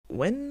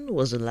When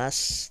was the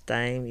last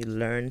time you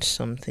learned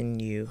something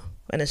new?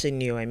 When I say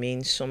new, I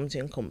mean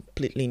something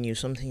completely new,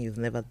 something you've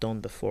never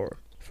done before.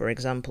 For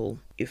example,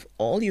 if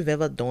all you've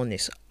ever done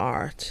is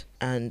art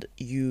and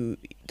you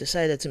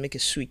decided to make a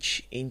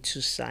switch into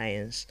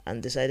science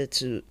and decided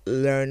to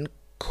learn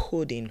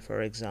coding,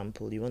 for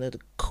example, you wanted to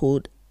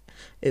code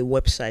a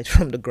website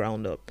from the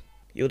ground up,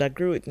 you would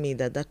agree with me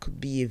that that could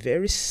be a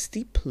very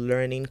steep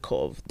learning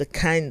curve, the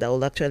kind that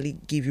will actually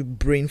give you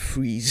brain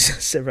freeze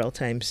several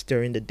times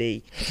during the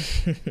day.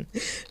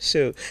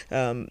 So,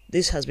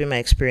 this has been my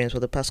experience for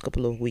the past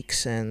couple of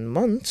weeks and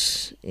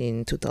months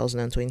in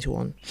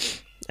 2021,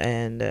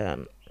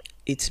 and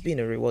it's been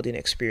a rewarding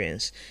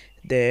experience.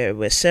 There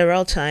were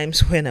several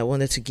times when I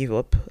wanted to give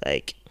up,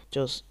 like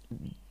just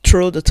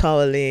throw the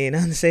towel in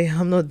and say,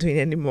 I'm not doing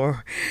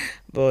anymore.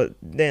 But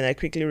then I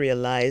quickly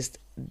realized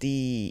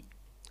the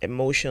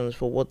emotions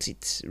for what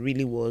it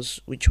really was,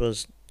 which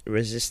was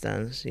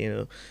resistance.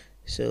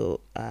 So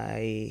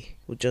I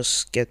would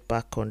just get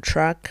back on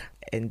track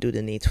and do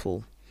the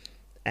needful.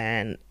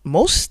 And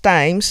most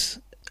times,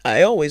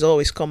 I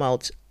always come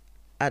out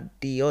at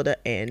the other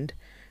end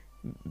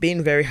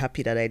being very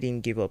happy that I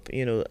didn't give up,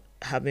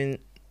 having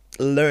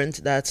learned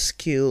that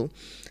skill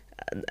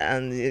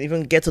and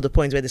even get to the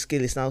point where the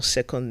skill is now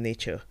second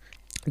nature.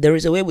 There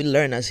is a way we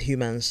learn as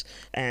humans,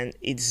 and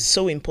it's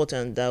so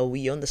important that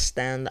we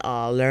understand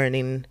our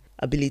learning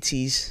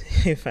abilities,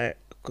 if I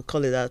could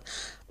call it that,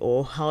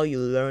 or how you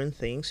learn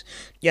things.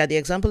 Yeah, the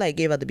example I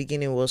gave at the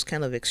beginning was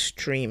kind of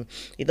extreme.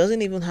 It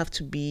doesn't even have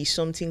to be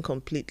something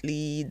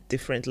completely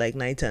different like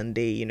night and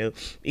day.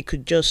 It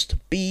could just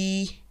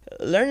be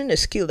learning a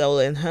skill that will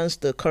enhance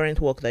the current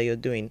work that you're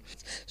doing.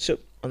 So,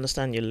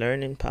 understand your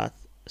learning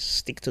path,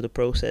 stick to the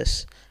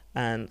process,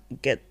 and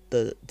get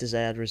the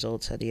desired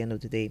results at the end of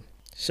the day.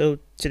 So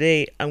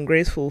today, I'm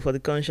grateful for the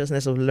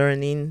consciousness of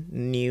learning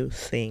new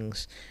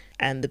things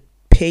and the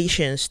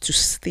patience to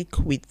stick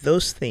with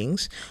those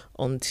things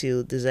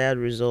until desired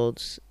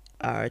results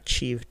are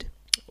achieved.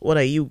 What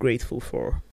are you grateful for?